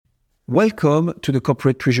Welcome to the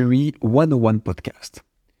Corporate Treasury 101 podcast.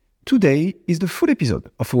 Today is the full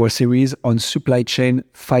episode of our series on supply chain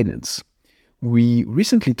finance. We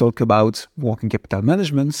recently talked about working capital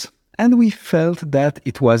management and we felt that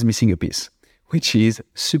it was missing a piece, which is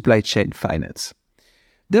supply chain finance.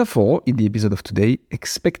 Therefore, in the episode of today,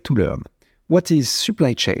 expect to learn what is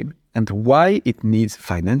supply chain and why it needs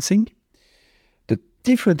financing, the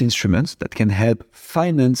different instruments that can help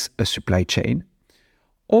finance a supply chain,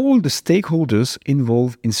 all the stakeholders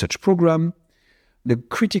involved in such program, the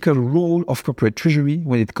critical role of corporate treasury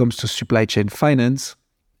when it comes to supply chain finance,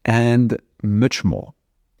 and much more.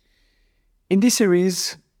 In this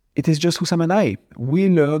series, it is just Hussam and I. We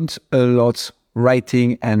learned a lot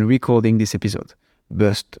writing and recording this episode.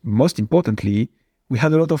 But most importantly, we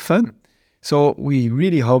had a lot of fun. So we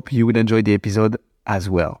really hope you will enjoy the episode as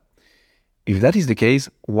well. If that is the case,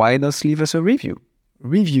 why not leave us a review?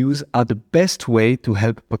 Reviews are the best way to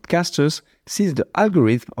help podcasters seize the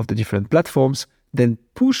algorithm of the different platforms, then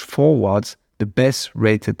push forwards the best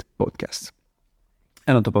rated podcasts.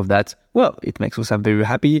 And on top of that, well, it makes us very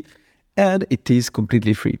happy and it is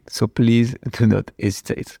completely free. So please do not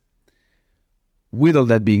hesitate. With all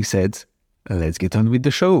that being said, let's get on with the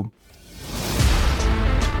show.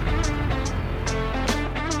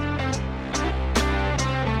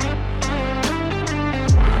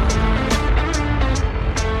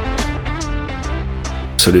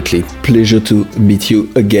 Absolutely. Pleasure to meet you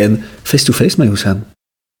again, face to face, my Hussam.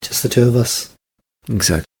 Just the two of us.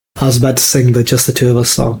 Exactly. I was about to sing the Just the Two of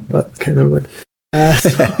Us song, but I can't remember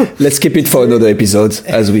it. Let's keep it for another episode,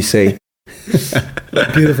 as we say.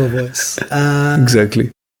 Beautiful voice.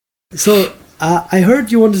 Exactly. So, I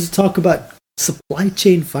heard you wanted to talk about supply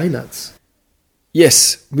chain finance.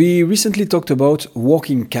 Yes, we recently talked about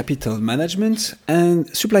working capital management, and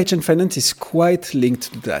supply chain finance is quite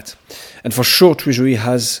linked to that. And for sure, Treasury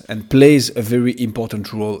has and plays a very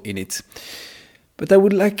important role in it. But I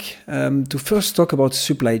would like to first talk about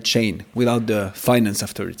supply chain without the finance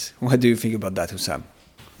after it. What do you think about that, Hussam?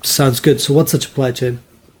 Sounds good. So what's a supply chain?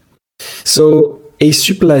 So a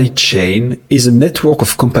supply chain is a network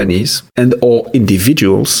of companies and or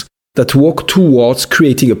individuals that work towards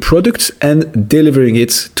creating a product and delivering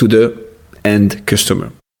it to the end customer.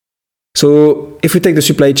 So if we take the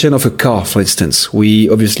supply chain of a car, for instance, we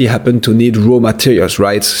obviously happen to need raw materials,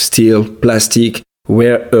 right? Steel, plastic,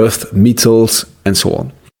 rare earth, metals, and so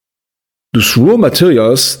on. Those raw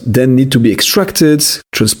materials then need to be extracted,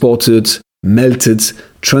 transported, melted,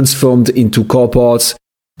 transformed into car parts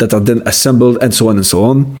that are then assembled, and so on and so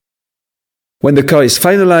on. When the car is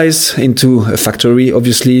finalized into a factory,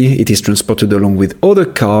 obviously, it is transported along with other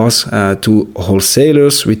cars to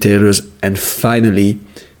wholesalers, retailers, and finally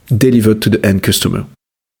delivered to the end customer.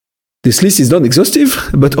 This list is not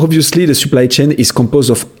exhaustive, but obviously the supply chain is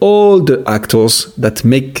composed of all the actors that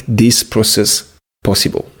make this process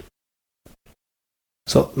possible.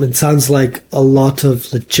 So it sounds like a lot of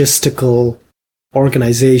logistical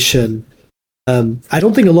organization. I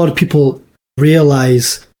don't think a lot of people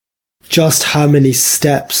realize just how many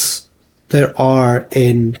steps there are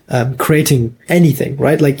in creating anything,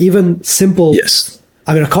 right? Like even simple... Yes.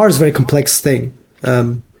 I mean, a car is a very complex thing.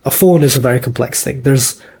 A phone is a very complex thing.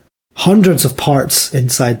 There's hundreds of parts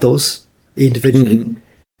inside those individually. Mm-hmm.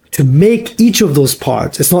 To make each of those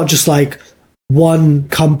parts, it's not just like one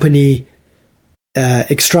company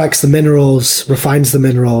extracts the minerals, refines the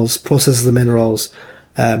minerals, processes the minerals,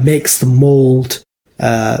 makes the mold,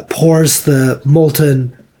 pours the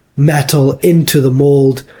molten metal into the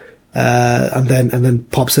mold, and then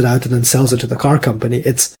pops it out and then sells it to the car company.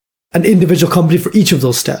 It's an individual company for each of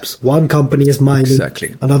those steps. One company is mining,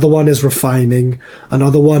 exactly. Another one is refining,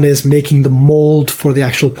 another one is making the mold for the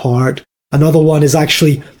actual part, another one is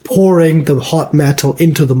actually pouring the hot metal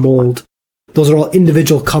into the mold. Those are all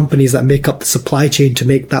individual companies that make up the supply chain to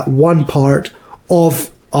make that one part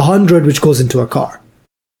of 100 which goes into a car.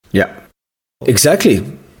 Yeah, exactly.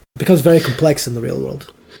 It becomes very complex in the real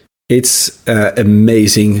world. It's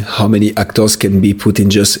amazing how many actors can be put in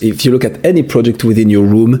just... If you look at any project within your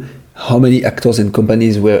room, how many actors and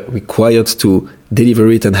companies were required to deliver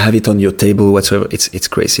it and have it on your table, whatsoever. It's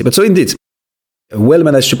crazy. But so indeed, a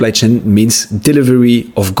well-managed supply chain means delivery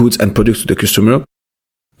of goods and products to the customer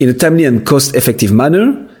in a timely and cost-effective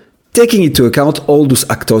manner, taking into account all those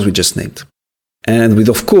actors we just named. And with,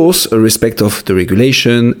 of course, a respect of the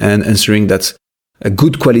regulation and ensuring that a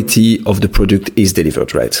good quality of the product is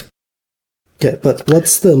delivered, right? Okay, but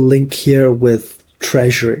what's the link here with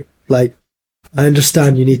Treasury? Like, I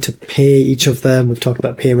understand you need to pay each of them. We've talked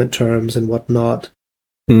about payment terms and whatnot.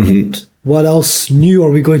 Mm-hmm. What else new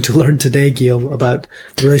are we going to learn today, Guillaume, about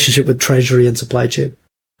the relationship with Treasury and supply chain?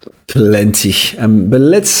 Plenty. But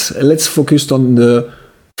let's focus on the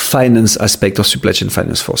finance aspect of supply chain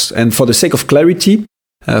finance first. And for the sake of clarity,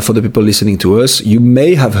 for the people listening to us, you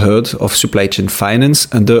may have heard of supply chain finance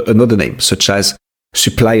under another name, such as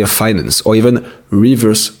supplier finance or even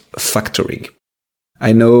reverse factoring.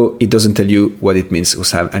 I know it doesn't tell you what it means,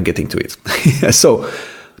 Hussam. I'm getting to it. So,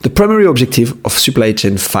 the primary objective of supply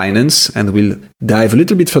chain finance, and we'll dive a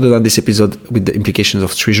little bit further down this episode with the implications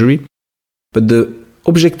of Treasury, but the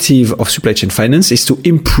objective of supply chain finance is to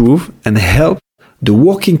improve and help the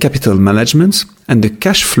working capital management and the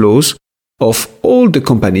cash flows of all the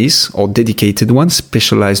companies or dedicated ones,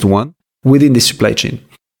 specialized one within the supply chain.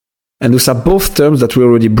 And those are both terms that we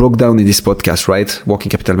already broke down in this podcast, right? Working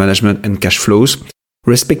capital management and cash flows,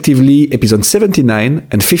 respectively episode 79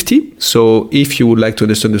 and 50. So if you would like to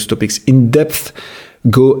understand those topics in depth,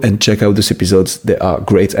 go and check out those episodes. They are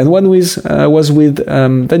great. And one was with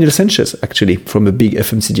Daniel Sanchez, actually, from a big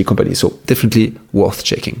FMCG company. So definitely worth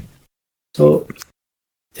checking. So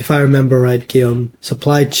if I remember right, Guillaume,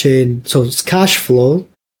 supply chain, so it's cash flow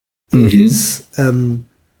is,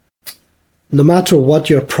 no matter what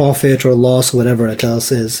your profit or loss or whatever it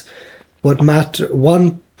else is,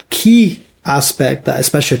 one key aspect that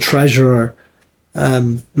especially a treasurer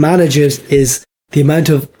manages is the amount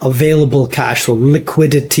of available cash, so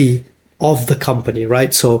liquidity of the company,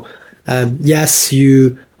 right? So yes,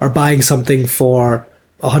 you are buying something for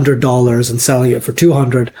 $100 and selling it for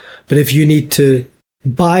 200, but if you need to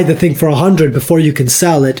buy the thing for 100 before you can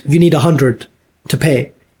sell it, you need 100 to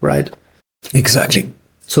pay, right? Exactly.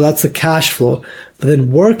 So that's the cash flow. But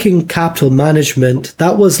then working capital management,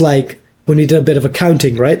 that was like when we did a bit of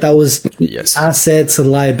accounting, right? That was assets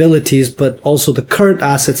and liabilities, but also the current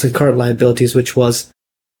assets and current liabilities, which was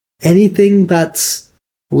anything that's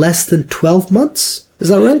less than 12 months. Is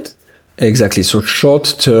that right? Exactly. So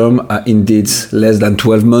short term, indeed, less than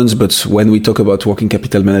 12 months. But when we talk about working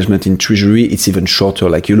capital management in Treasury, it's even shorter.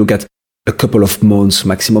 Like you look at a couple of months,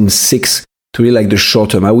 maximum 6, to really like the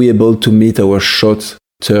short term. Are we able to meet our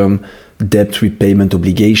short-term debt repayment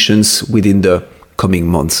obligations within the coming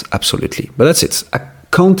months? Absolutely. But that's it.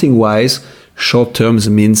 Accounting-wise, short terms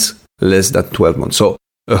means less than 12 months. So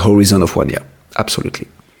a horizon of 1 year. Absolutely.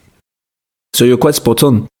 So you're quite spot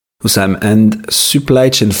on, Hussam. And supply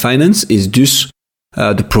chain finance is thus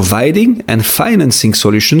the providing and financing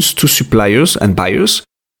solutions to suppliers and buyers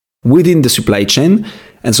within the supply chain,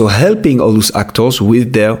 and so helping all those actors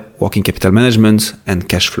with their working capital management and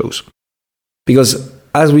cash flows. Because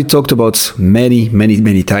as we talked about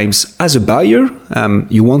many times, as a buyer,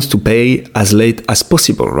 you want to pay as late as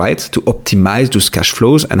possible, right? To optimize those cash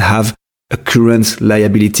flows and have a current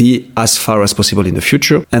liability as far as possible in the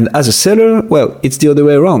future. And as a seller, well, it's the other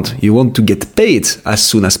way around. You want to get paid as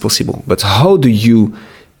soon as possible. But how do you,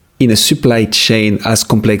 in a supply chain as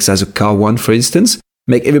complex as a car one, for instance,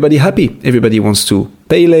 make everybody happy? Everybody wants to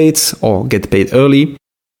pay late or get paid early.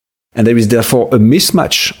 And there is therefore a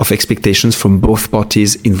mismatch of expectations from both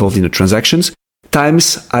parties involved in the transactions,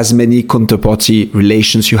 times as many counterparty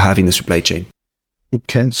relations you have in the supply chain.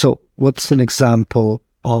 Okay, so what's an example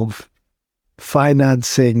of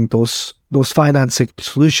financing those financing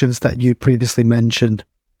solutions that you previously mentioned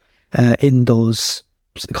in those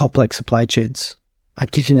complex supply chains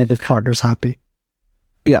and keeping the partners happy?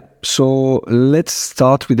 Yeah, so let's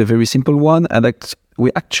start with a very simple one, and that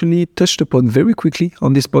we actually touched upon very quickly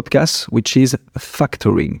on this podcast, which is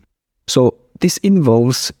factoring. So this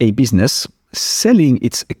involves a business selling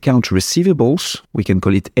its account receivables, we can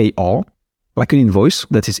call it AR, like an invoice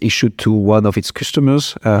that is issued to one of its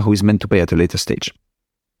customers who is meant to pay at a later stage.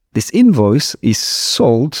 This invoice is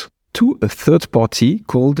sold to a third party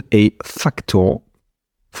called a factor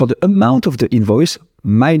for the amount of the invoice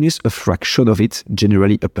minus a fraction of it,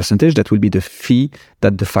 generally a percentage, that will be the fee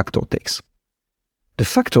that the factor takes. The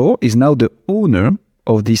factor is now the owner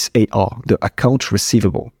of this AR, the account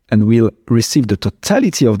receivable, and will receive the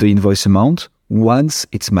totality of the invoice amount once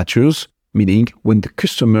it matures, meaning when the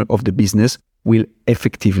customer of the business will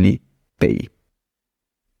effectively pay.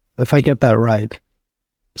 If I get that right,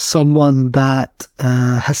 someone that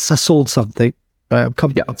has sold something, a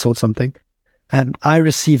company that sold something, and I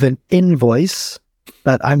receive an invoice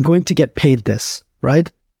that I'm going to get paid this,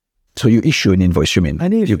 right? So you issue an invoice, you mean?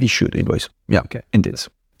 You issue an invoice. Yeah, okay. Indeed.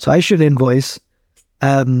 So I issue an invoice.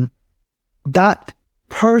 That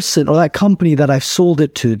person or that company that I've sold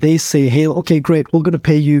it to, they say, hey, okay, great, we're going to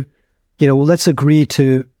pay you, let's agree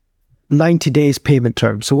to 90 days payment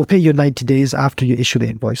term. So we'll pay you 90 days after you issue the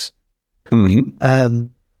invoice. Mm-hmm.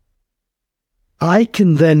 I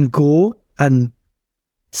can then go and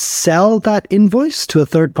sell that invoice to a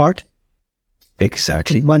third party.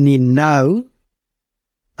 Exactly. Money now.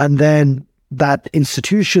 and then that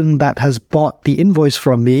institution that has bought the invoice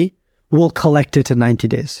from me will collect it in 90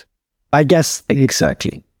 days. I guess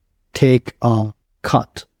Exactly. take a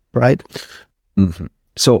cut, right? Mm-hmm.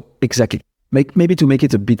 So exactly. Maybe to make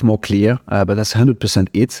it a bit more clear, but that's 100%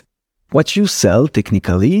 it. What you sell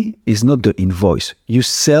technically is not the invoice. You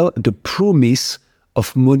sell the promise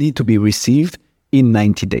of money to be received in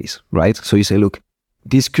 90 days, right? So you say, look,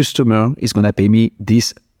 this customer is going to pay me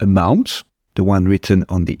this amount, the one written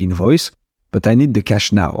on the invoice, but I need the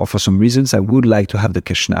cash now. Or for some reasons, I would like to have the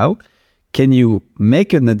cash now. Can you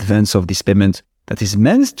make an advance of this payment that is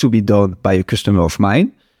meant to be done by a customer of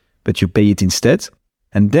mine, but you pay it instead?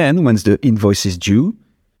 And then once the invoice is due,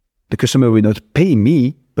 the customer will not pay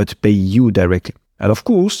me, but pay you directly. And of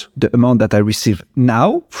course, the amount that I receive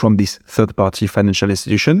now from this third-party financial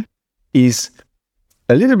institution is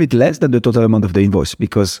a little bit less than the total amount of the invoice,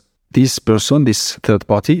 because this person, this third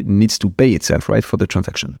party, needs to pay itself, right, for the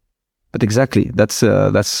transaction. But exactly, that's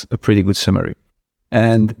a pretty good summary.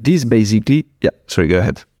 And this basically, sorry, go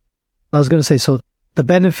ahead. I was going to say, so the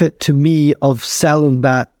benefit to me of selling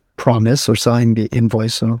that promise or selling the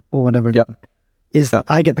invoice or whatever is that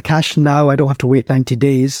I get the cash now. I don't have to wait 90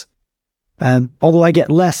 days. Although I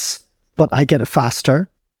get less, but I get it faster.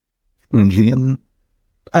 Mm-hmm.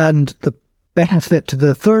 And the benefit to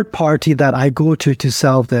the third party that I go to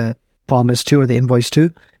sell the promise to or the invoice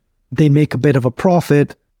to, they make a bit of a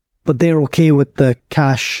profit, but they're okay with the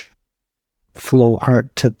cash flow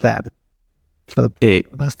hurt to them. So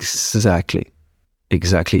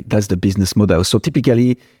Exactly. That's the business model. So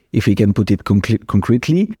typically, if we can put it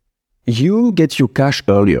concretely, you get your cash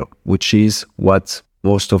earlier, which is what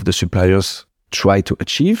most of the suppliers try to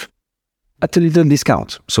achieve, at a little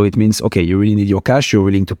discount. So it means, okay, you really need your cash, you're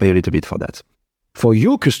willing to pay a little bit for that. For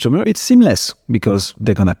your customer, it's seamless because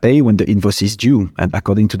they're going to pay when the invoice is due and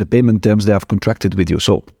according to the payment terms they have contracted with you.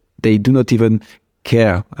 So they do not even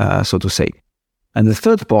care, so to say. And the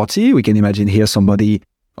third party, we can imagine here somebody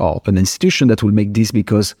or an institution that will make this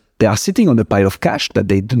because they are sitting on a pile of cash that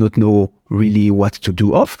they do not know really what to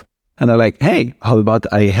do of. And they're like, hey, how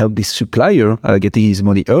about I help this supplier getting his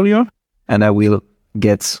money earlier and I will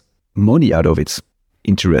get money out of it,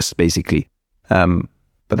 interest basically. But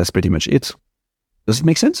that's pretty much it. Does it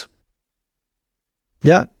make sense?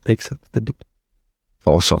 Yeah, makes sense.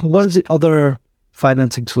 Awesome. What is the other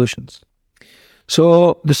financing solutions?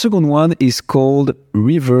 So the second one is called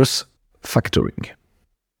reverse factoring.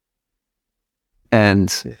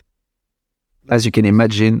 And as you can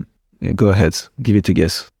imagine, go ahead, give it a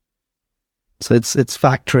guess. So it's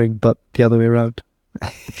factoring, but the other way around.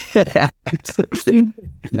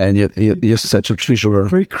 And you're such a treasurer.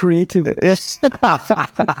 Very creative. Yes.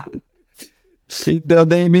 The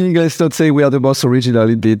naming, let's not say we are the most original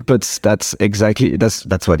indeed, but that's exactly,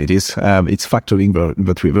 that's what it is. It's factoring,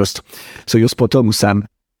 but reversed. So you're spot on, Sam.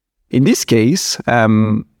 In this case,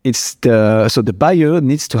 it's the buyer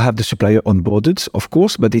needs to have the supplier onboarded, of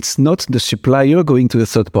course, but it's not the supplier going to the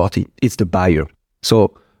third party. It's the buyer.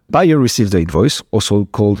 So buyer receives the invoice, also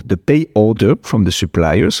called the pay order from the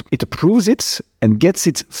suppliers. It approves it and gets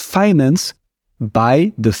it financed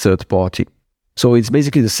by the third party. So it's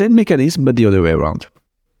basically the same mechanism, but the other way around.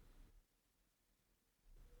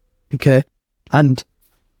 Okay. And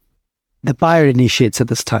the buyer initiates at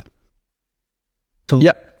this time. So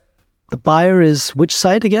yeah. The buyer is which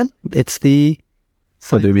side again? It's the...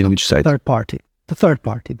 What do you mean which side? Third party. The third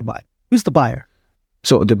party, the buyer. Who's the buyer?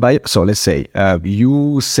 So the buyer, so let's say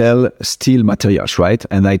you sell steel materials, right?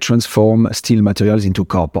 And I transform steel materials into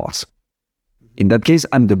car parts. In that case,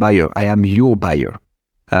 I'm the buyer. I am your buyer.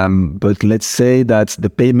 But let's say that the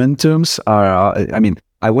payment terms are,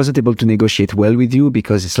 I wasn't able to negotiate well with you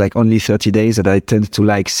because it's like only 30 days and I tend to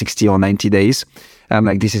like 60 or 90 days.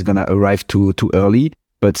 Like this is going to arrive too early.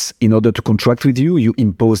 But in order to contract with you, you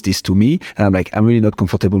impose this to me. I'm really not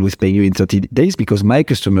comfortable with paying you in 30 days because my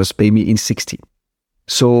customers pay me in 60.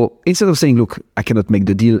 So instead of saying, look, I cannot make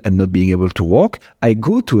the deal and not being able to work, I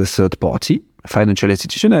go to a third party, a financial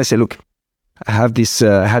institution, and I say, look, I have this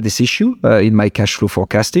issue in my cash flow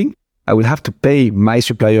forecasting. I will have to pay my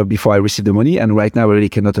supplier before I receive the money. And right now I really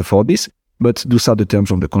cannot afford this, but those are the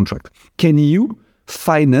terms of the contract. Can you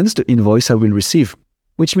finance the invoice I will receive?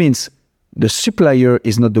 Which means the supplier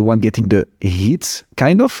is not the one getting the hit,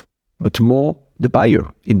 kind of, but more the buyer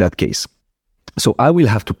in that case. So I will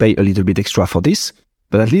have to pay a little bit extra for this,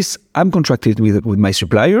 but at least I'm contracted with my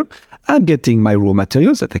supplier. I'm getting my raw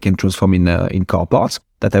materials that I can transform in car parts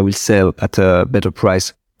that I will sell at a better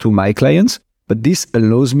price to my clients. But this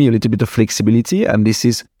allows me a little bit of flexibility, and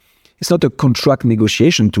it's not a contract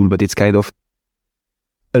negotiation tool, but it's kind of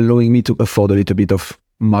allowing me to afford a little bit of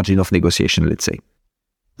margin of negotiation, let's say.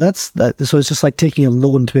 So it's just like taking a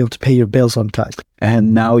loan to be able to pay your bills on time.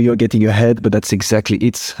 And now you're getting ahead, but that's exactly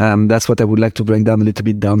it. That's what I would like to bring down a little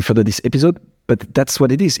bit down further this episode. But that's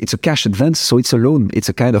what it is. It's a cash advance, so it's a loan. It's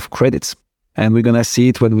a kind of credit. And we're going to see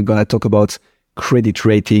it when we're going to talk about credit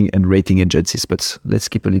rating and rating agencies. But let's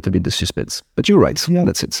keep a little bit the suspense. But you're right. Yeah.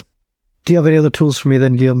 That's it. Do you have any other tools for me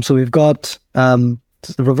then, Guillaume? So we've got the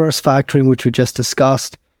reverse factoring, which we just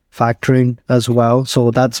discussed, factoring as well.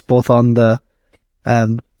 So that's both on the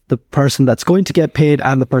person that's going to get paid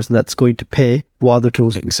and the person that's going to pay. What other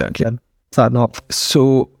tools? Exactly. Is that not?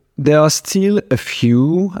 So there are still a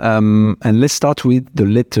few, and let's start with the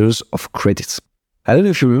letters of credit. I don't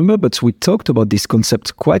know if you remember, but we talked about this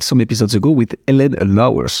concept quite some episodes ago with Ellen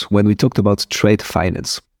Allowers when we talked about trade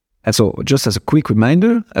finance. And so just as a quick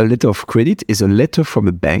reminder, a letter of credit is a letter from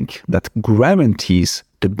a bank that guarantees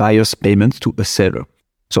the buyer's payment to a seller.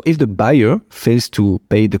 So if the buyer fails to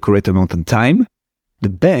pay the correct amount on time, the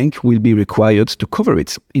bank will be required to cover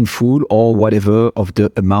it in full or whatever of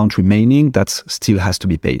the amount remaining that still has to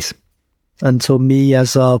be paid. And so me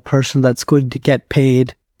as a person that's going to get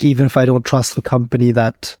paid, even if I don't trust the company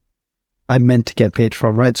that I'm meant to get paid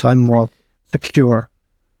from, right? So I'm more secure.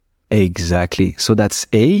 Exactly. So that's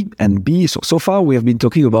A. And B, so far we have been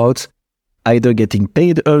talking about either getting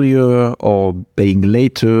paid earlier or paying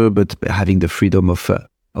later, but having the freedom of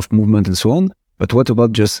movement and so on. But what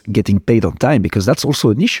about just getting paid on time? Because that's also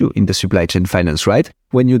an issue in the supply chain finance, right?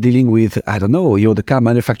 When you're dealing with, I don't know, you're the car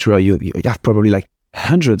manufacturer, you have probably like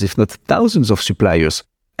hundreds, if not thousands of suppliers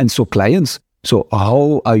and so clients. So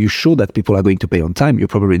how are you sure that people are going to pay on time? You're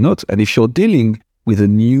probably not. And if you're dealing with a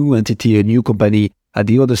new entity, a new company at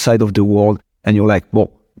the other side of the world, and you're like,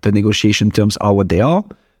 well, the negotiation terms are what they are.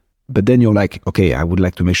 But then you're like, okay, I would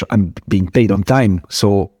like to make sure I'm being paid on time.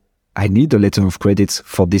 So I need a letter of credit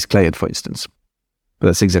for this client, for instance. But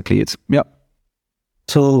that's exactly it. Yeah.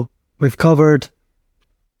 So we've covered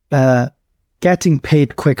getting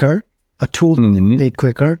paid quicker, a tool to get paid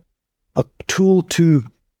quicker, a tool to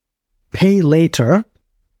pay later.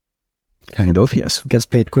 Kind of, yes. Gets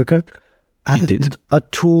paid quicker. And a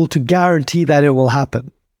tool to guarantee that it will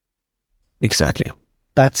happen. Exactly.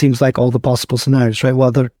 That seems like all the possible scenarios, right?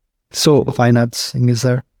 What other financing is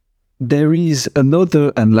there? There is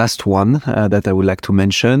another and last one that I would like to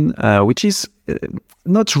mention, which is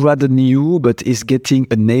not rather new, but is getting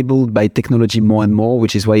enabled by technology more and more,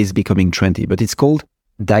 which is why it's becoming trendy. But it's called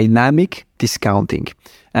dynamic discounting.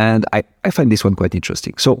 And I find this one quite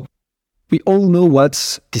interesting. So we all know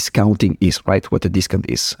what discounting is, right? What a discount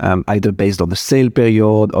is, either based on a sale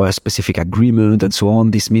period or a specific agreement and so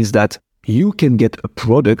on. This means that you can get a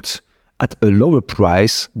product at a lower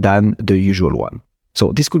price than the usual one.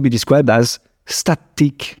 So this could be described as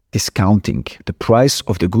static discounting, the price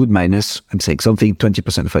of the good minus, I'm saying something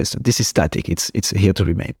 20% for instance. This is static, it's here to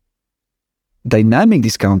remain. Dynamic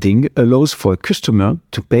discounting allows for a customer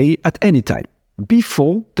to pay at any time,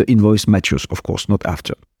 before the invoice matures, of course, not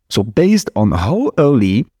after. So based on how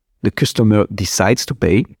early the customer decides to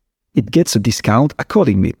pay, it gets a discount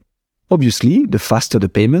accordingly. Obviously, the faster the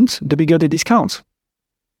payment, the bigger the discount.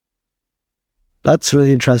 That's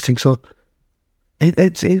really interesting. So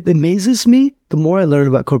it amazes me, the more I learn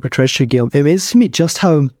about corporate treasury, Guillaume, it amazes me just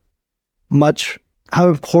how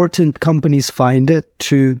important companies find it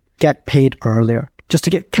to get paid earlier, just to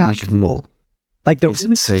get cash flow. Like they're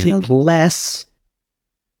paying less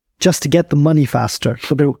just to get the money faster.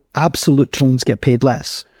 So their absolute terms get paid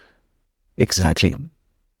less. Exactly.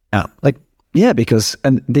 Yeah, because,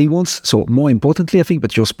 and they want, so more importantly, I think,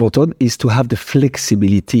 but you're spot on, is to have the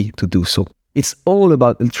flexibility to do so. It's all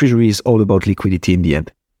about, Treasury is all about liquidity in the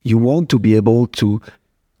end. You want to be able to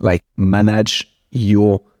manage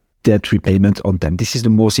your debt repayment on time. This is the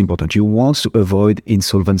most important. You want to avoid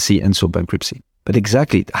insolvency and so bankruptcy. But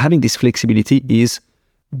exactly, having this flexibility is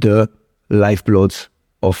the lifeblood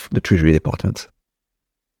of the Treasury department.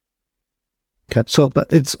 Okay, so,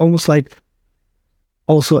 but it's almost like,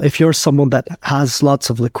 also, if you're someone that has lots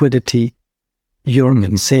of liquidity, you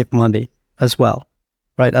can save money as well,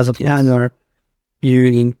 right? As a planner,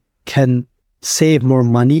 you can save more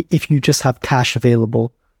money if you just have cash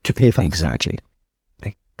available to pay for. Exactly.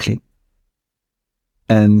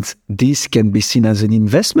 And this can be seen as an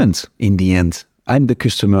investment in the end. I'm the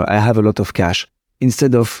customer. I have a lot of cash.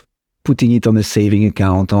 Instead of putting it on a saving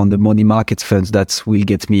account, on the money market funds that will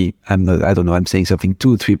get me, I'm saying something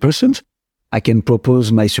 2-3%. I can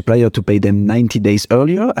propose my supplier to pay them 90 days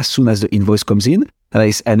earlier as soon as the invoice comes in,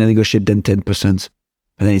 and I negotiate then 10%.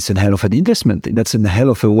 And then it's a hell of an investment. That's a hell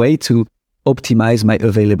of a way to optimize my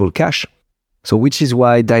available cash. So which is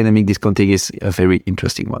why dynamic discounting is a very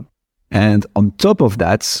interesting one. And on top of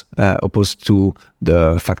that, opposed to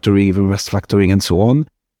the factoring, reverse factoring, and so on,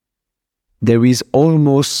 there is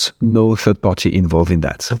almost no third party involved in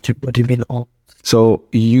that. What do you mean? So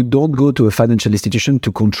you don't go to a financial institution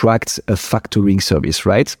to contract a factoring service,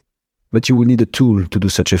 right? But you will need a tool to do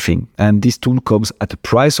such a thing. And this tool comes at a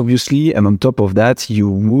price, obviously. And on top of that, you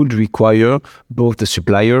would require both the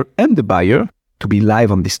supplier and the buyer to be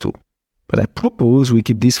live on this tool. But I propose we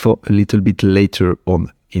keep this for a little bit later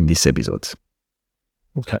on in this episode.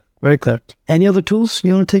 Okay, very clear. Any other tools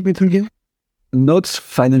you want to take me through here? Not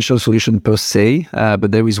financial solution per se,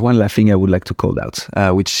 but there is one last thing I would like to call out,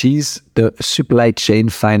 which is the supply chain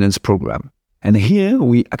finance program. And here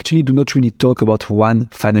we actually do not really talk about one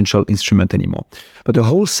financial instrument anymore, but a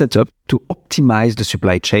whole setup to optimize the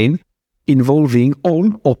supply chain involving all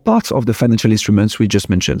or parts of the financial instruments we just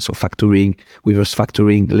mentioned. So factoring, reverse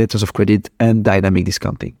factoring, letters of credit, and dynamic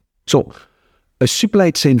discounting. So a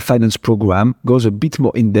supply chain finance program goes a bit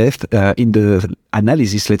more in depth in the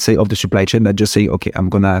analysis, let's say, of the supply chain than just saying, okay, I'm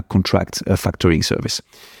going to contract a factoring service.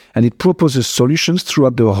 And it proposes solutions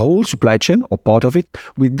throughout the whole supply chain or part of it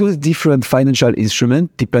with those different financial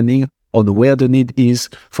instruments depending on where the need is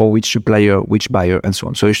for which supplier, which buyer, and so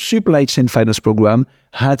on. So a supply chain finance program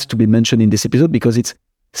had to be mentioned in this episode because it's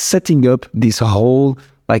setting up this whole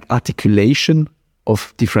articulation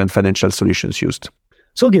of different financial solutions used.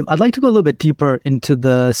 So, Kim, I'd like to go a little bit deeper into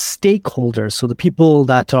the stakeholders, so the people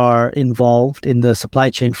that are involved in the supply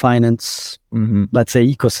chain finance, let's say,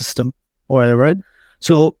 ecosystem or whatever, right?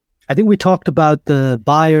 So, I think we talked about the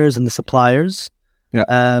buyers and the suppliers,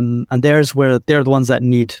 and there's where they're the ones that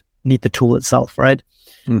need the tool itself, right?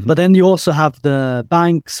 But then you also have the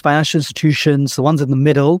banks, financial institutions, the ones in the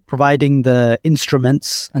middle, providing the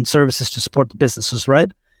instruments and services to support the businesses,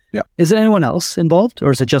 right? Yeah. Is there anyone else involved,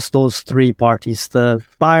 or is it just those three parties, the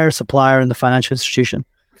buyer, supplier, and the financial institution?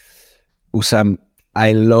 Usam,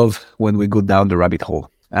 I love when we go down the rabbit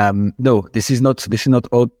hole. No, this is not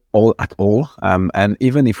all at all. And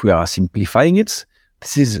even if we are simplifying it,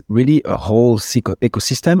 this is really a whole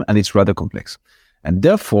ecosystem, and it's rather complex. And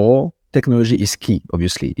therefore, technology is key,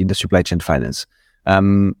 obviously, in the supply chain finance.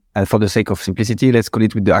 And for the sake of simplicity, let's call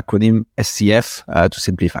it with the acronym SCF to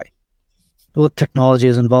simplify. What technology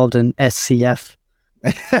is involved in SCF?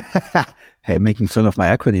 Hey, making fun of my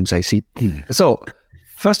acronyms, I see. So,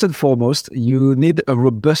 first and foremost, you need a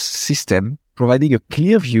robust system providing a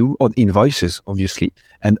clear view on invoices, obviously,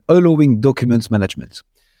 and allowing documents management.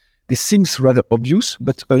 This seems rather obvious,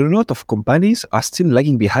 but a lot of companies are still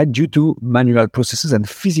lagging behind due to manual processes and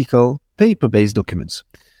physical paper-based documents.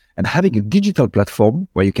 And having a digital platform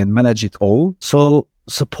where you can manage it all. So,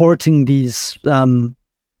 supporting these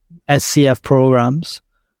SCF programs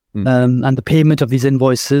and the payment of these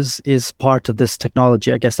invoices is part of this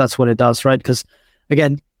technology. I guess that's what it does, right? Because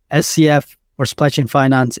again, SCF or supply chain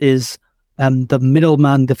finance is the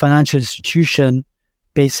middleman, the financial institution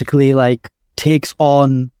basically takes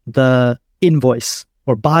on the invoice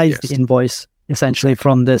or buys the invoice essentially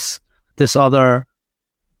from this other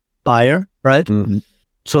buyer, right?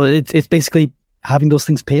 So it's basically having those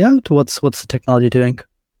things pay out. What's the technology doing?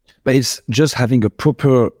 But it's just having a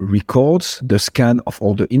proper records, the scan of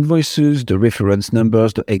all the invoices, the reference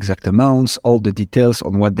numbers, the exact amounts, all the details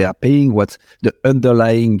on what they are paying, what the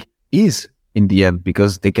underlying is in the end,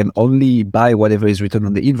 because they can only buy whatever is written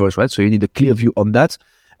on the invoice, right? So you need a clear view on that.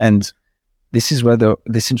 And this seems rather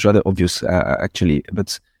obvious, actually.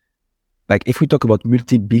 But if we talk about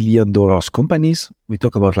multi-billion dollars companies, we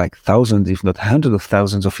talk about thousands, if not hundreds of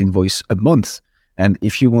thousands of invoice a month. And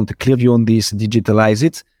if you want a clear view on this, digitalize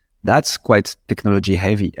it, that's quite technology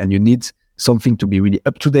heavy, and you need something to be really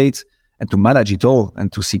up to date and to manage it all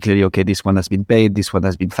and to see clearly, okay, this one has been paid, this one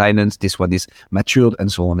has been financed, this one is matured,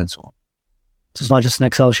 and so on and so on. So it's not just an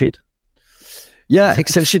Excel sheet. Yeah,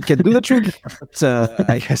 Excel sheet can do the trick, but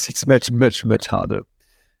I guess it's much, much, much harder.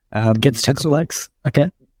 Gets too complex.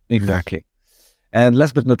 Okay. Exactly. And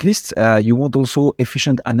last but not least, you want also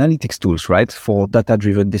efficient analytics tools, right, for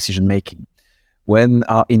data-driven decision making. When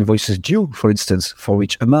are invoices due, for instance, for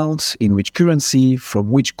which amounts, in which currency, from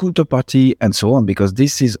which counterparty, and so on, because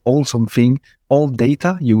this is all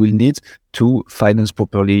data you will need to finance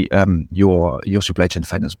properly your supply chain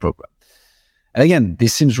finance program. And again,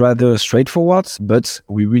 this seems rather straightforward, but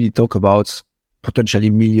we really talk about potentially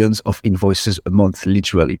millions of invoices a month,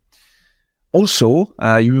 literally. Also,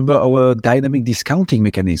 you remember our dynamic discounting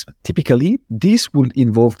mechanism. Typically, this will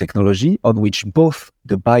involve technology on which both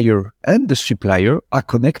the buyer and the supplier are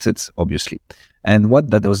connected, obviously. And what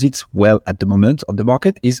that does it well at the moment on the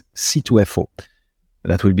market is C2FO.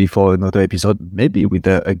 That will be for another episode, maybe with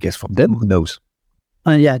a guest from them, who knows.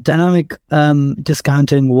 Yeah, dynamic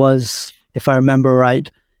discounting was, if I remember right,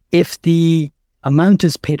 if the amount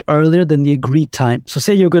is paid earlier than the agreed time. So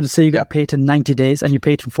say you're going to say you got paid in 90 days and you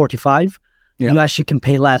paid in 45, you actually can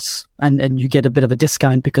pay less and you get a bit of a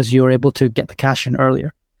discount because you're able to get the cash in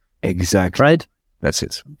earlier. Exactly. Right? That's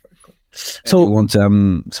it. So you want,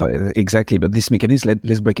 sorry, exactly. But this mechanism,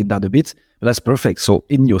 let's break it down a bit. But that's perfect. So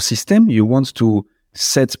in your system, you want to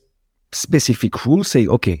set specific rules. Say,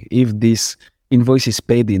 okay, if this invoice is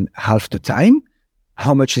paid in half the time,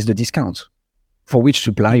 how much is the discount? For which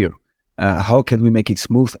supplier? How can we make it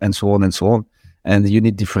smooth? And so on and so on. And you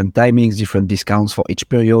need different timings, different discounts for each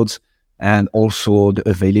period. And also the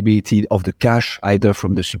availability of the cash, either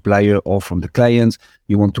from the supplier or from the client.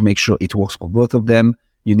 You want to make sure it works for both of them.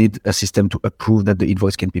 You need a system to approve that the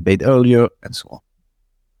invoice can be paid earlier, and so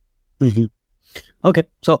on. Mm-hmm. Okay,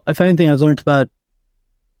 so if anything I've learned about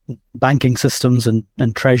banking systems and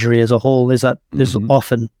Treasury as a whole is that there's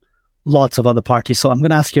often lots of other parties. So I'm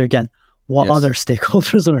going to ask you again, what other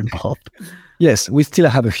stakeholders are involved? Yes, we still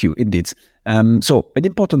have a few, indeed. So an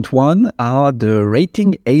important one are the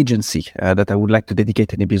rating agency that I would like to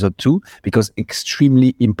dedicate an episode to, because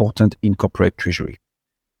extremely important in corporate treasury.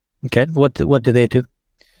 Okay, what do they do?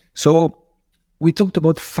 So we talked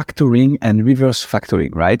about factoring and reverse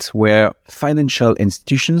factoring, right? Where financial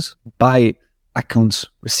institutions buy accounts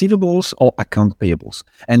receivables or account payables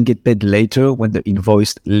and get paid later when the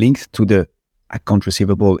invoice linked to the account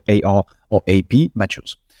receivable AR or AP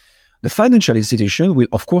matures. The financial institution will,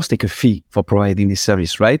 of course, take a fee for providing this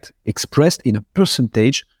service, right? Expressed in a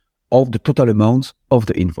percentage of the total amount of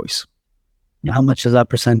the invoice. How much is that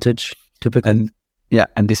percentage typically?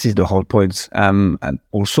 And this is the whole point. And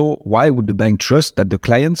also, why would the bank trust that the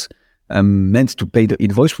clients meant to pay the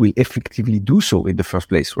invoice will effectively do so in the first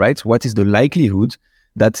place, right? What is the likelihood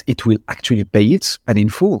that it will actually pay it and in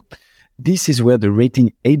full? This is where the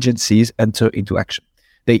rating agencies enter into action.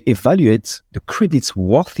 They evaluate the credit's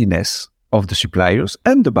worthiness of the suppliers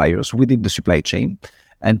and the buyers within the supply chain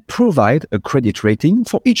and provide a credit rating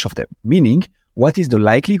for each of them, meaning what is the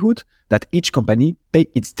likelihood that each company pay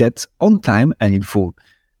its debt on time and in full,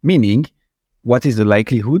 meaning what is the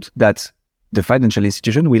likelihood that the financial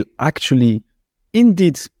institution will actually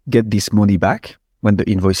indeed get this money back when the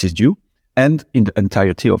invoice is due and in the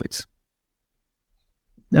entirety of it.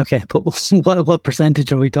 Okay, but what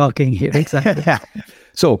percentage are we talking here exactly?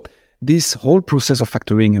 So this whole process of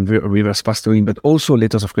factoring and reverse factoring, but also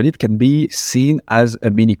letters of credit, can be seen as a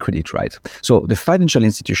mini credit, right? So the financial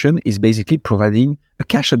institution is basically providing a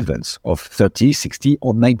cash advance of 30, 60,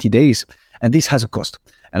 or 90 days. And this has a cost.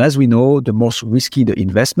 And as we know, the more risky the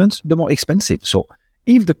investment, the more expensive. So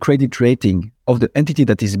if the credit rating of the entity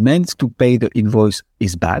that is meant to pay the invoice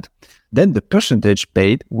is bad, then the percentage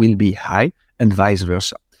paid will be high and vice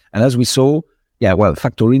versa. And as we saw,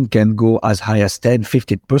 factoring can go as high as 10,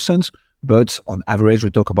 15%, but on average,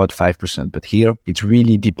 we talk about 5%. But here, it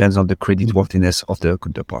really depends on the credit worthiness of the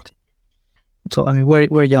counterparty. So, I mean,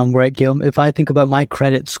 we're young, right, Guillaume? If I think about my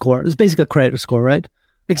credit score, it's basically a credit score, right?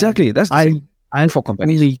 Exactly. That's I for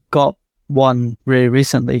companies. Really got one really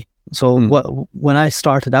recently. So when I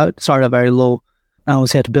started out very low, I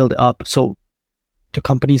always had to build it up. So do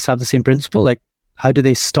companies have the same principle? Like, how do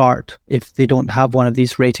they start if they don't have one of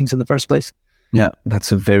these ratings in the first place? Yeah,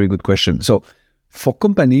 that's a very good question. So for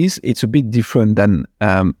companies, it's a bit different than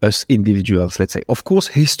us individuals, let's say. Of course,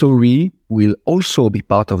 history will also be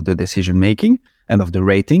part of the decision-making and of the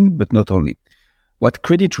rating, but not only. What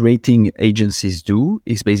credit rating agencies do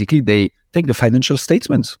is basically they take the financial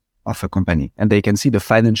statements of a company and they can see the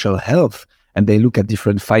financial health and they look at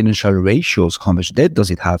different financial ratios. How much debt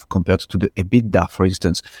does it have compared to the EBITDA, for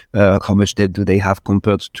instance? How much debt do they have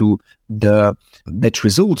compared to the net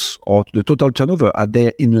results or the total turnover? Are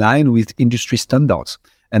they in line with industry standards?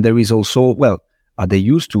 And there is also, are they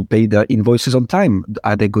used to pay their invoices on time?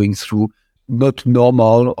 Are they going through not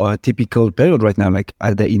normal or a typical period right now? Like,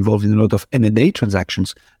 are they involved in a lot of M&A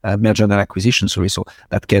transactions, merger and acquisition, so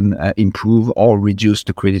that can improve or reduce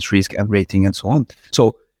the credit risk and rating and so on.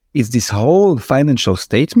 So it's this whole financial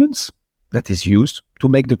statements that is used to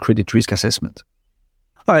make the credit risk assessment.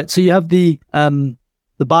 All right. So you have the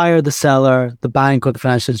buyer, the seller, the bank or the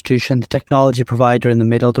financial institution, the technology provider in the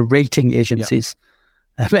middle, the rating agencies.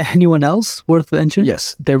 Yeah. Anyone else worth mentioning?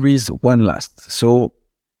 Yes, there is one last. So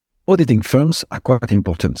auditing firms are quite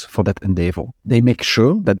important for that endeavor. They make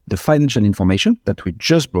sure that the financial information that we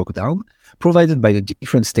just broke down, provided by the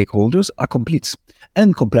different stakeholders, are complete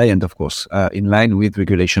and compliant, of course, in line with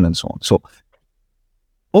regulation and so on. So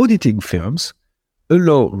auditing firms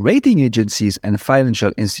allow rating agencies and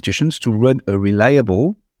financial institutions to run a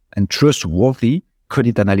reliable and trustworthy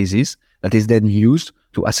credit analysis that is then used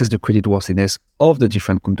to assess the creditworthiness of the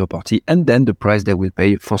different counterparty and then the price they will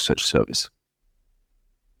pay for such service.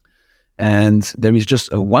 And there is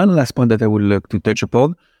just one last point that I would like to touch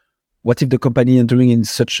upon. What if the company entering in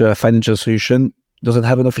such a financial solution doesn't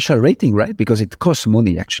have an official rating, right? Because it costs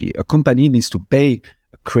money, actually. A company needs to pay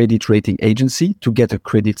a credit rating agency to get a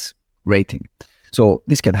credit rating. So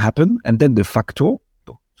this can happen. And then the factor,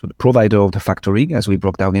 so the provider of the factoring, as we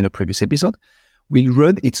broke down in a previous episode, will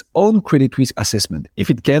run its own credit risk assessment if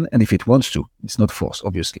it can and if it wants to. It's not forced,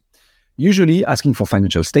 obviously. Usually asking for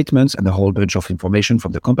financial statements and a whole bunch of information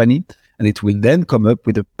from the company, and it will then come up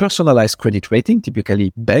with a personalized credit rating.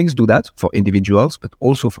 Typically, banks do that for individuals, but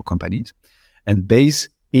also for companies, and base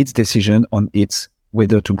its decision on its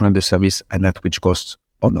whether to grant the service and at which cost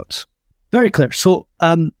or not. Very clear. So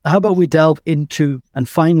how about we delve into and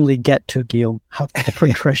finally get to, Guillaume, how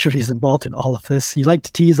corporate treasury is involved in all of this. You like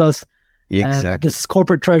to tease us. Exactly. This is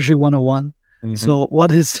corporate treasury 101. Mm-hmm. So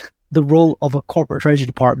what is the role of a corporate treasury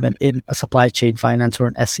department in a supply chain finance or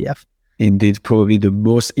an SCF? Indeed, probably the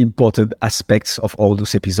most important aspects of all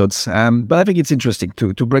those episodes. But I think it's interesting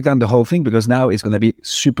to break down the whole thing because now it's going to be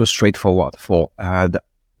super straightforward for the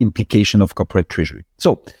implication of corporate treasury.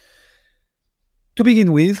 So to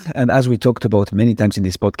begin with, and as we talked about many times in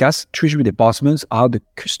this podcast, treasury departments are the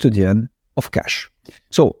custodian of cash.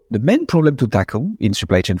 So the main problem to tackle in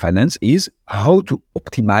supply chain finance is how to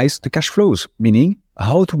optimize the cash flows, meaning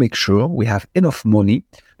how to make sure we have enough money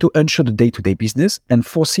to ensure the day-to-day business and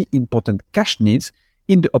foresee important cash needs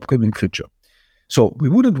in the upcoming future. So we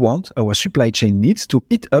wouldn't want our supply chain needs to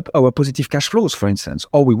eat up our positive cash flows, for instance,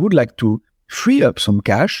 or we would like to free up some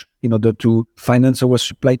cash in order to finance our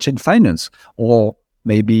supply chain finance, or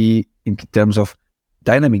maybe in terms of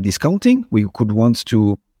dynamic discounting, we could want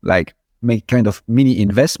to make kind of mini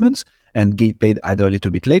investments and get paid either a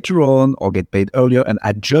little bit later on or get paid earlier and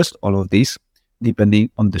adjust all of this depending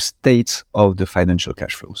on the states of the financial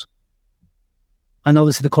cash flows. And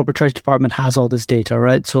obviously the corporate treasury department has all this data,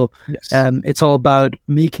 right? So yes. It's all about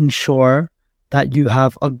making sure that you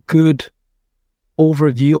have a good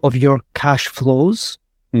overview of your cash flows,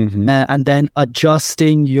 and then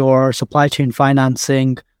adjusting your supply chain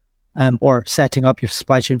financing or setting up your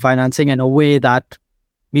supply chain financing in a way that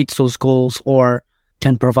meets those goals or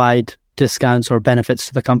can provide discounts or benefits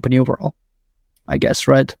to the company overall, I guess,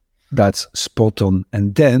 right? That's spot on.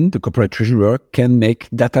 And then the corporate treasurer can make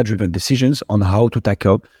data-driven decisions on how to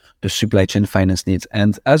tackle the supply chain finance needs.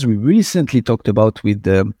 And as we recently talked about with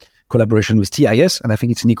the collaboration with TIS, and I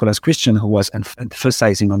think it's Nicolas Christian who was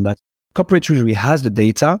emphasizing on that, corporate treasury has the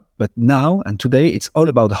data, but now and today it's all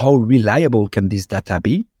about how reliable can this data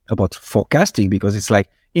be, about forecasting, because it's like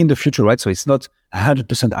in the future, right? So it's not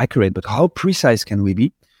 100% accurate, but how precise can we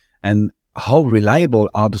be? And how reliable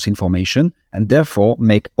are those information, and therefore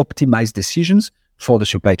make optimized decisions for the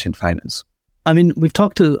supply chain finance. I mean, we've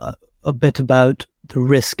talked a bit about the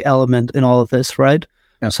risk element in all of this, right?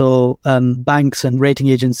 Yeah. So banks and rating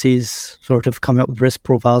agencies sort of come up with risk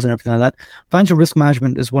profiles and everything like that. Financial risk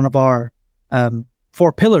management is one of our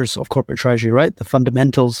 4 pillars of corporate treasury, right? The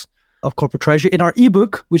fundamentals of corporate treasury. In our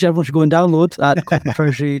ebook, which everyone should go and download at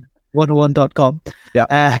corporatetreasury101.com.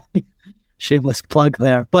 Yeah. Shameless plug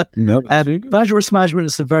there. But financial risk management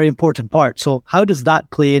is a very important part. So how does that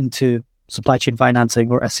play into supply chain financing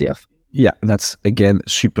or SCF? Yeah, that's again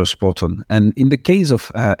super spot on. And in the case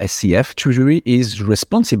of SCF, Treasury is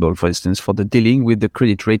responsible, for instance, for the dealing with the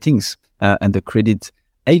credit ratings and the credit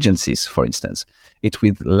agencies, for instance. It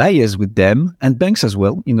will liaise with them and banks as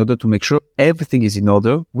well in order to make sure everything is in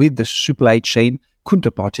order with the supply chain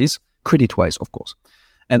counterparties, credit-wise, of course.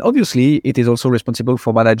 And obviously, it is also responsible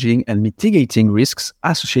for managing and mitigating risks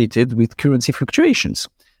associated with currency fluctuations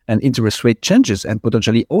and interest rate changes and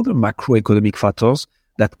potentially other macroeconomic factors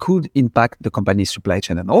that could impact the company's supply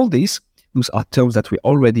chain. And all these are terms that we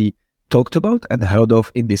already talked about and heard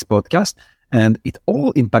of in this podcast, and it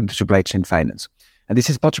all impacts the supply chain finance. And this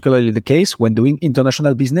is particularly the case when doing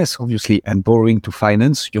international business, obviously, and borrowing to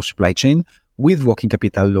finance your supply chain with working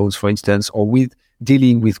capital loans, for instance, or with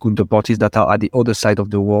dealing with counterparties that are at the other side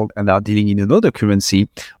of the world and are dealing in another currency,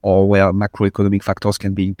 or where macroeconomic factors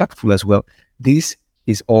can be impactful as well. This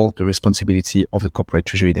is all the responsibility of the corporate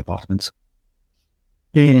treasury departments.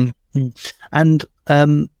 Mm-hmm. And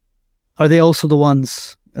are they also the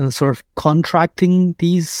ones sort of contracting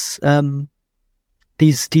these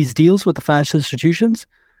deals with the financial institutions?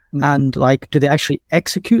 Mm-hmm. And do they actually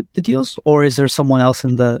execute the deals, or is there someone else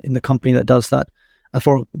in the company that does that?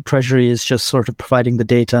 For Treasury is just sort of providing the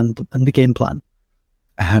data and the game plan.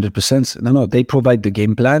 100%. No, they provide the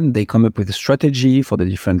game plan. They come up with a strategy for the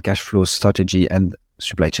different cash flow strategy and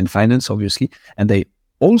supply chain finance, obviously, and they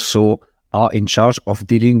also are in charge of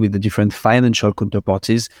dealing with the different financial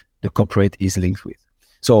counterparties the corporate is linked with.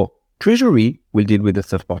 So Treasury will deal with the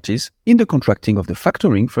third parties in the contracting of the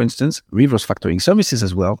factoring, for instance, reverse factoring services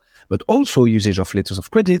as well, but also usage of letters of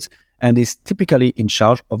credit, and is typically in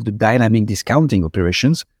charge of the dynamic discounting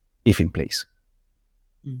operations if in place.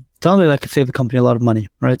 Sounds like that could save the company a lot of money,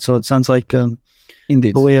 right? So it sounds like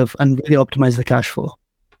Indeed. a way of, and really optimize the cash flow.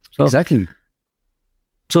 So, Exactly.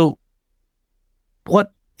 So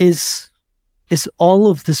what is all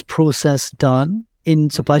of this process done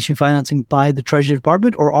in supply chain financing by the Treasury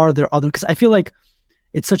Department, or are there other? Because I feel like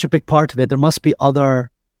it's such a big part of it. There must be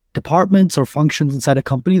other departments or functions inside a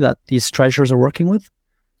company that these treasurers are working with.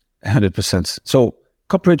 100%. So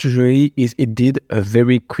corporate treasury is indeed a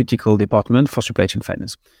very critical department for supply chain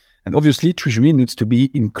finance. And obviously, treasury needs to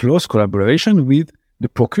be in close collaboration with the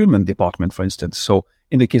procurement department, for instance. So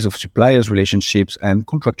in the case of suppliers, relationships, and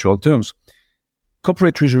contractual terms,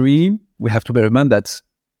 corporate treasury, we have to bear in mind that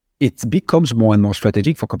it becomes more and more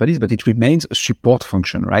strategic for companies, but it remains a support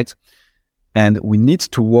function, right? And we need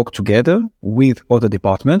to work together with other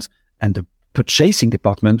departments, and the purchasing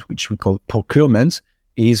department, which we call procurement,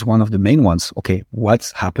 is one of the main ones. Okay,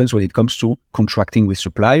 what happens when it comes to contracting with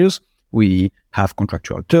suppliers? We have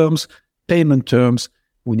contractual terms, payment terms.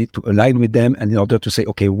 We need to align with them, and in order to say,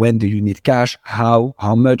 okay, when do you need cash, how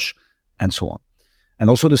much, and so on. And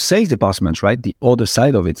also the sales department, right? The other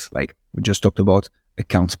side of it, like we just talked about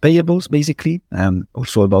accounts payables, basically, and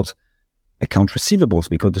also about account receivables,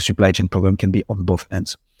 because the supply chain program can be on both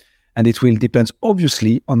ends. And it will depend,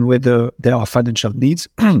 obviously, on whether there are financial needs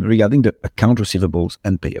regarding the account receivables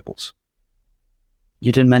and payables.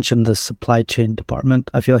 You didn't mention the supply chain department.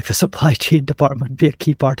 I feel like the supply chain department would be a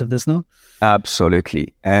key part of this, no?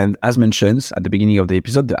 Absolutely. And as mentioned at the beginning of the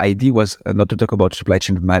episode, the idea was not to talk about supply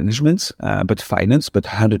chain management, but finance, but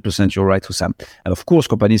 100% you're right, Hussam. And of course,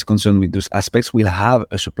 companies concerned with those aspects will have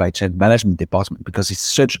a supply chain management department because it's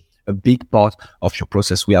such a big part of your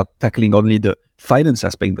process. We are tackling only the finance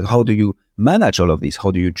aspect, but how do you manage all of this? How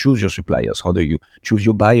do you choose your suppliers? How do you choose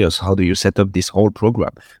your buyers? How do you set up this whole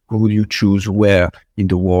program? Who will you choose where in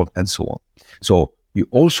the world, and so on? So you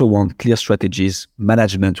also want clear strategies,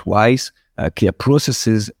 management-wise, clear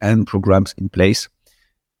processes and programs in place,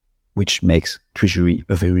 which makes Treasury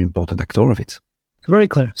a very important actor of it. Very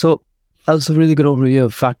clear. So that was a really good overview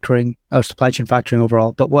of factoring, or supply chain factoring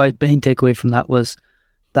overall. But what my main takeaway from that was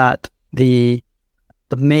that the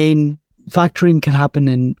main factoring can happen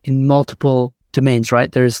in multiple domains,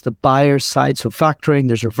 right? There's the buyer's side, so factoring,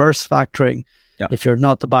 there's reverse factoring. Yeah. If you're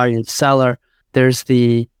not the buyer, you're the seller. There's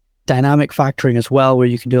the dynamic factoring as well, where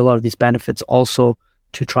you can do a lot of these benefits also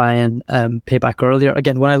to try and pay back earlier.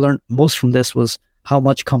 Again, what I learned most from this was how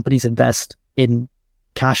much companies invest in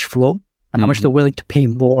cash flow and how much they're willing to pay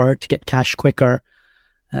more to get cash quicker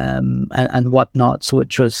and whatnot. So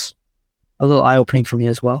it was a little eye-opening for me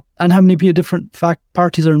as well. And how many different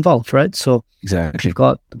parties are involved, right? So exactly, you've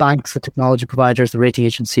got the banks, the technology providers, the rating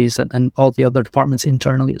agencies, and all the other departments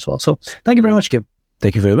internally as well. So thank you very much, Gib.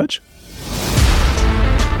 Thank you very much.